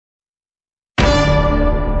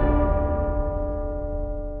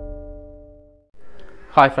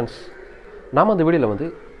Hi friends, நாம் அந்த வீடியோவில் வந்து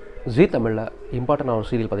ஜீ தமிழில் இம்பார்ட்டண்டான ஒரு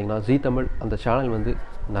சீரியல் பார்த்திங்கன்னா, ஜீ தமிழ் அந்த சேனல் வந்து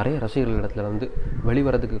நிறைய ரசிகர்கள் இடத்துல வந்து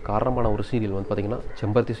வெளிவரதுக்கு காரணமான ஒரு சீரியல் வந்து பார்த்திங்கன்னா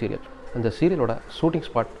செம்பருத்தி சீரியல். அந்த சீரியலோட ஷூட்டிங்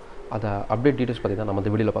ஸ்பாட் அதை அப்டேட் டீட்டெயில்ஸ் பார்த்திங்கன்னா நம்ம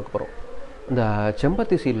இந்த வீடியோவில் பார்க்க போகிறோம். இந்த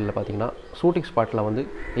செம்பருத்தி சீரியலில் பார்த்திங்கன்னா ஷூட்டிங் ஸ்பாட்டில் வந்து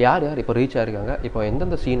யார் யார் இப்போ ரீச் ஆகிருக்காங்க, இப்போ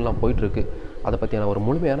எந்தெந்த சீன்லாம் போயிட்டுருக்கு, அதை பற்றியான ஒரு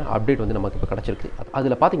முழுமையான அப்டேட் வந்து நமக்கு இப்போ கிடச்சிருக்கு.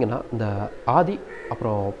 அதில் பார்த்திங்கன்னா இந்த ஆதி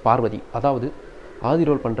அப்புறம் பார்வதி, அதாவது ஆதி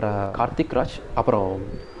ரோல் பண்ணுற கார்த்திக் ராஜ், அப்புறம்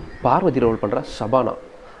பார்வதி ரோல் பண்ணுற சபானா,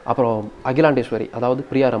 அப்புறம் அகிலாண்டேஸ்வரி அதாவது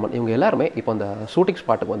பிரியாரமன், இவங்க எல்லாருமே இப்போ அந்த ஷூட்டிங்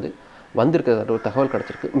ஸ்பாட்டுக்கு வந்து வந்திருக்கிறத ஒரு தகவல்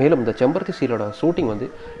கிடச்சிருக்கு. மேலும் இந்த செம்பருத்தி சீரியலோட ஷூட்டிங் வந்து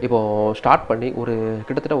இப்போது ஸ்டார்ட் பண்ணி ஒரு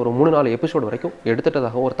கிட்டத்தட்ட ஒரு 3-4 எபிசோடு வரைக்கும்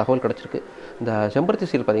எடுத்துட்டதாக ஒரு தகவல் கிடச்சிருக்கு. இந்த செம்பருத்தி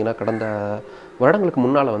சீரியல் பார்த்திங்கன்னா கடந்த வருடங்களுக்கு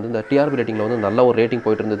முன்னால் வந்து இந்த டிஆர்பி ரேட்டிங்கில் வந்து நல்ல ஒரு ரேட்டிங்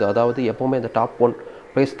போயிட்டு இருந்தது. அதாவது எப்போவுமே இந்த டாப் 1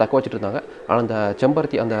 ப்ளேஸ் தக்க வச்சுட்டு இருந்தாங்க. ஆனால் அந்த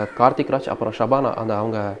செம்பருத்தி, அந்த கார்த்திக் ராஜ் அப்புறம் ஷபானா, அந்த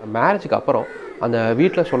அவங்க மேரேஜுக்கு அப்புறம் அந்த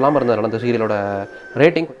வீட்டில் சொல்லாமல் இருந்த அந்த சீரியலோட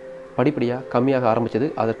ரேட்டிங் படிப்படியாக கம்மியாக ஆரம்பிச்சது.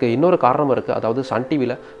 அதற்கு இன்னொரு காரணம் இருக்குது. அதாவது சன்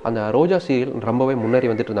டிவியில் அந்த ரோஜா சீரியல் ரொம்பவே முன்னேறி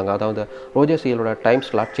வந்துட்டு இருந்தாங்க. அதாவது ரோஜா சீரியலோட டைம்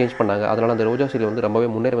ஸ்லாட் சேஞ்ச் பண்ணாங்க. அதனால் அந்த ரோஜா சீரியல் வந்து ரொம்பவே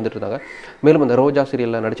முன்னேறி வந்துட்டு இருந்தாங்க. மேலும் அந்த ரோஜா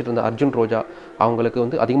சீரியலில் நடிச்சிட்டு இருந்த அர்ஜுன் ரோஜா அவங்களுக்கு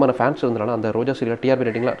வந்து அதிகமான ஃபேன்ஸ் இருந்தனால அந்த ரோஜா சீரியல் டிஆர்பி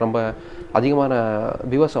ரேட்டிங்கில் ரொம்ப அதிகமான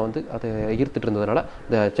வியூவர்ஸை வந்து அதை ஈர்த்துட்டு இருந்ததுனால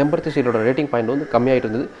இந்த செம்பருத்தி சீரியலோட ரேட்டிங் பாயிண்ட் வந்து கம்மியாகிட்டு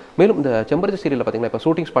இருந்தது. மேலும் இந்த செம்பருத்தி சீரியலில் பார்த்திங்கன்னா இப்போ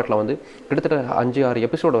ஷூட்டிங் ஸ்பாட்டில் வந்து கிட்டத்தட்ட 5-6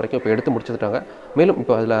 எபிசோடு வரைக்கும் இப்போ எடுத்து முடிச்சுட்டாங்க. மேலும்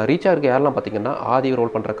இப்போ அதில் ரீச் ஆகிருக்க யாரெல்லாம் பார்த்திங்கன்னா ஆதி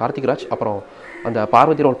ரோல் பண்ணுற கார்த்திக் ராஜ், அப்புறம் அந்த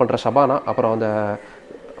பார்வதி ரோல் பண்ணுற சபானா, அப்புறம் அந்த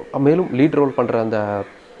மேலும் லீட் ரோல் பண்ணுற அந்த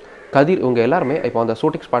கதிர், இவங்க எல்லாருமே இப்போ அந்த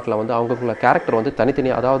ஷூட்டிங் ஸ்பாட்டில் வந்து அவங்களுக்குள்ள கேரக்டர் வந்து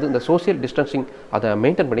தனித்தனியாக, அதாவது இந்த சோஷியல் டிஸ்டன்சிங் அதை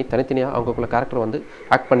மெயின்டைன் பண்ணி தனித்தனியாக அவங்களுக்குள்ள கேரக்டர் வந்து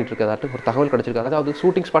ஆக்ட் பண்ணிட்டு இருக்கிறதாட்டு ஒரு தகவல் கிடச்சிருக்கு. அதாவது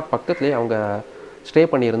ஷூட்டிங் ஸ்பாட் பக்கத்துலேயே அவங்க ஸ்டே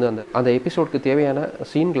பண்ணியிருந்து அந்த எபிசோடுக்கு தேவையான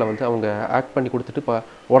சீன்களை வந்து அவங்க ஆக்ட் பண்ணி கொடுத்துட்டு இப்போ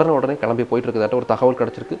உடனே கிளம்பி போயிட்டு இருக்கிறதாட்ட ஒரு தகவல்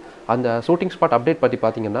கிடச்சிருக்கு. அந்த ஷூட்டிங் ஸ்பாட் அப்டேட் பற்றி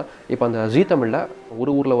பார்த்திங்கன்னா இப்போ அந்த ஜீ தமிழில்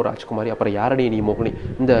ஒரு ஊரில் ஒரு ராஜ்குமாரி, அப்புறம் யாரடி நீ மோகினி,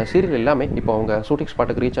 இந்த சீரியல் எல்லாமே இப்போ அவங்க ஷூட்டிங்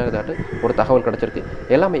ஸ்பாட்டுக்கு ரீச் ஆகுதாட்டு ஒரு தகவல் கிடச்சிருக்கு.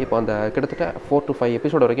 எல்லாமே இப்போ அந்த கிட்டத்தட்ட 4 to 5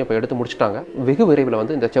 எபிசோடு வரைக்கும் இப்போ எடுத்து முடிச்சுட்டாங்க. வெகு விரைவில்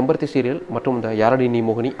வந்து இந்த செம்பருத்தி சீரியல் மற்றும் இந்த யாரடி நீ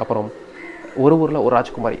மோகினி, அப்புறம் ஒரு ஊரில் ஒரு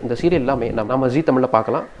ராஜ்குமாரி, இந்த சீரியல் எல்லாமே நம்ம ஜீ தமிழில்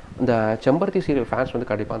பார்க்கலாம். இந்த செம்பருத்தி சீரியல் ஃபேன்ஸ் வந்து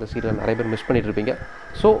கண்டிப்பாக அந்த சீரியல் நிறைய பேர் மிஸ் பண்ணிட்டு இருப்பீங்க.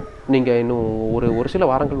 ஸோ நீங்கள் இன்னும் ஒரு சில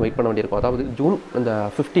வாரங்கள் வெயிட் பண்ண வேண்டியிருக்கும். அதாவது ஜூன் இந்த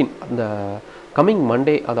 15 அந்த கம்மிங்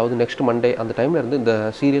மண்டே, அதாவது நெக்ஸ்ட் மண்டே அந்த டைமில் இருந்து இந்த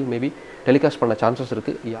சீரியல் மேபி டெலிகாஸ்ட் பண்ண சான்சஸ்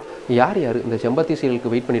இருக்குது. யார் இந்த செம்பருத்தி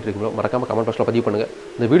சீரியலுக்கு வெயிட் பண்ணிட்டு இருக்கீங்களோ மறக்காமல் கமெண்ட் பாக்ஸில் பதிவு பண்ணுங்கள்.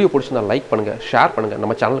 இந்த வீடியோ பிடிச்சிருந்தா லைக் பண்ணுங்கள், ஷேர் பண்ணுங்கள்,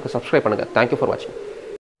 நம்ம சேனலுக்கு சப்ஸ்கிரைப் பண்ணுங்கள். தேங்க்யூ ஃபார் வாட்சிங்.